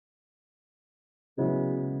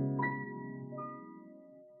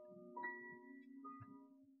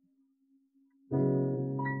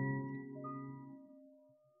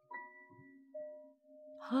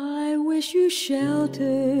wish you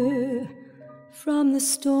shelter from the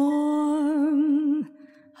storm,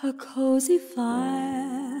 a cozy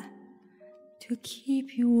fire to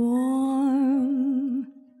keep you warm,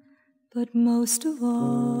 but most of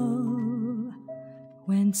all,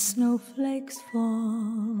 when snowflakes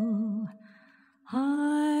fall,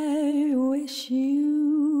 I wish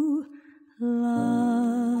you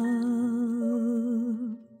love.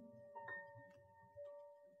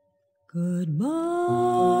 Goodbye,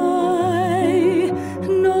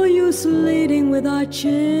 no use leading with our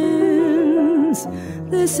chins.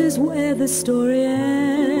 This is where the story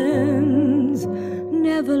ends.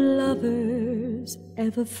 Never lovers,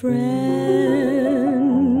 ever friends.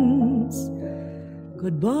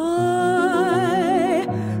 Goodbye,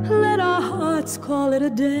 let our hearts call it a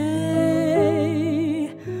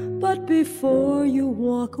day. But before you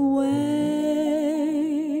walk away,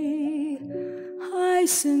 I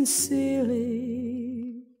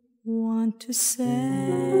sincerely want to say,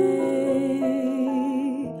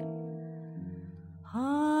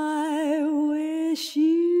 I wish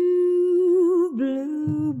you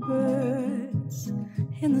bluebirds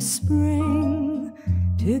in the spring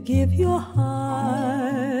to give your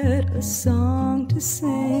heart a song to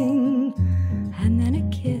sing, and then a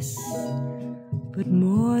kiss. But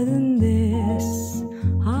more than this,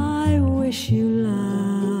 I wish you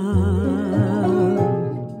love.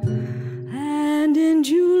 And in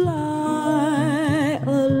July,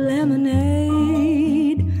 a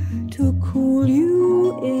lemonade to cool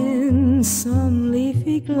you in some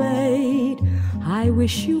leafy glade. I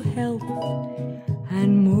wish you health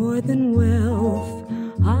and more than wealth.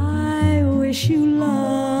 I wish you love.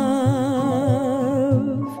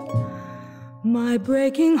 My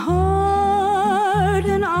breaking heart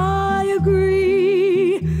and I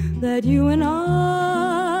agree that you and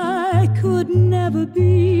I could never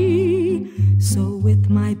be. So with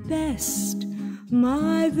my best,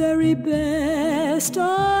 my very best,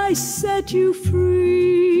 I set you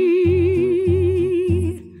free.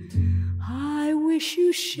 I wish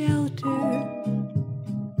you shelter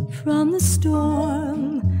from the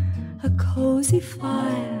storm, a cozy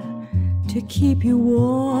fire to keep you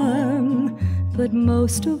warm, but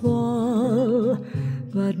most of all,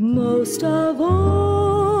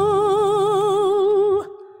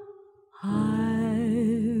 I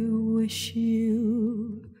wish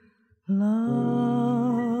you love.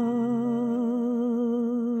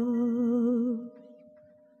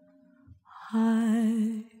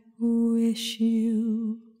 I wish you